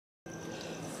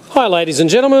Hi ladies and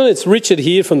gentlemen, it's Richard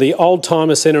here from the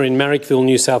Oldtimer Centre in Marrickville,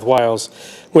 New South Wales.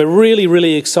 We're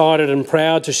really excited and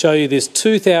proud to show you this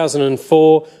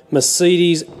 2004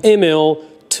 Mercedes ML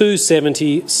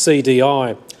 270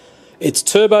 CDI. It's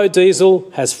turbo diesel,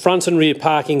 has front and rear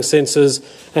parking sensors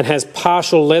and has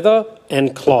partial leather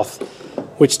and cloth,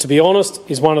 which to be honest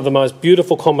is one of the most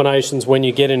beautiful combinations when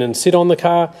you get in and sit on the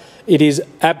car. It is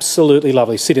absolutely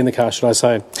lovely. Sit in the car, should I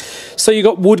say. So you've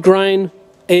got wood grain,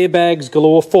 airbags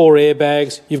galore, 4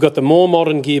 airbags. You've got the more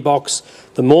modern gearbox,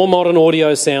 the more modern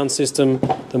audio sound system,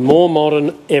 the more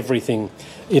modern everything.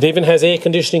 It even has air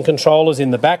conditioning controllers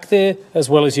in the back there, as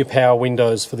well as your power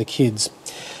windows for the kids.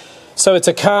 So it's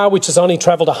a car which has only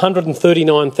travelled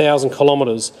 139,000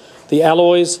 kilometres. The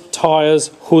alloys, tyres,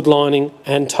 hood lining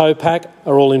and tow pack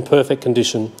are all in perfect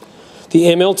condition. The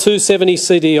ML 270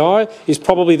 CDI is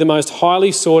probably the most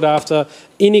highly sought after,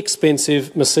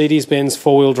 inexpensive Mercedes-Benz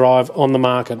four-wheel drive on the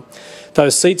market.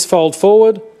 Those seats fold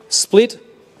forward, split,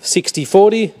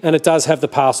 60/40, and it does have the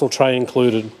parcel tray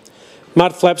included.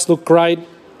 Mud flaps look great.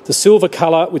 The silver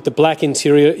colour with the black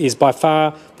interior is by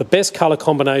far the best colour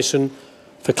combination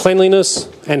for cleanliness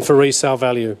and for resale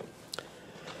value.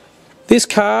 This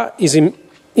car is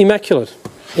immaculate.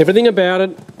 Everything about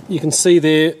it, you can see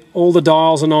there, all the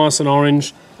dials are nice and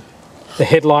orange. The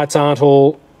headlights aren't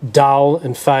all dull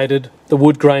and faded. The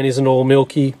wood grain isn't all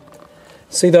milky.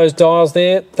 See those dials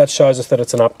there? That shows us that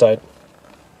it's an update.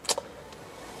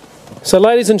 So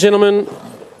ladies and gentlemen,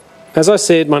 as I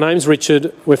said, my name's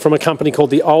Richard. We're from a company called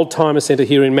the Oldtimer Centre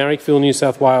here in Marrickville, New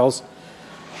South Wales.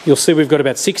 You'll see we've got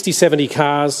about 60-70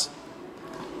 cars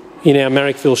in our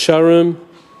Marrickville showroom,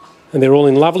 and they're all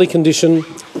in lovely condition,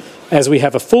 as we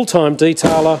have a full-time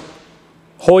detailer,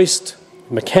 hoist,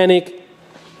 mechanic,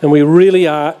 and we really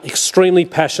are extremely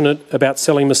passionate about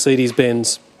selling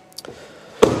Mercedes-Benz.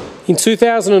 In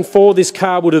 2004, this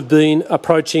car would have been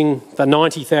approaching the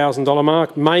 $90,000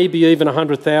 mark, maybe even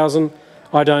 $100,000,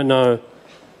 I don't know.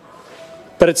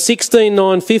 But at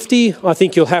 $16,950, I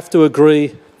think you'll have to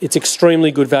agree it's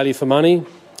extremely good value for money,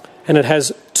 and it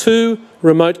has 2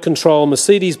 remote control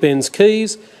Mercedes-Benz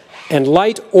keys and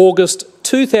late August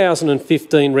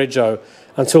 2015 rego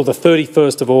until the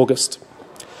 31st of August.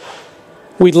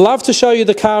 We'd love to show you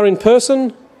the car in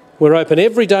person. We're open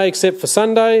every day except for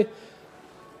Sunday.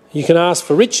 You can ask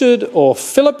for Richard or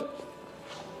Philip.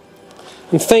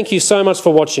 And thank you so much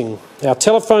for watching. Our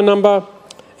telephone number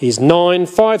is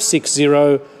 9560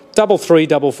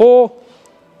 3344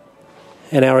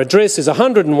 and our address is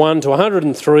 101 to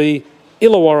 103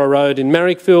 Illawarra Road in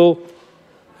Marrickville,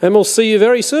 and we'll see you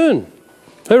very soon.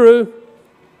 Hooroo!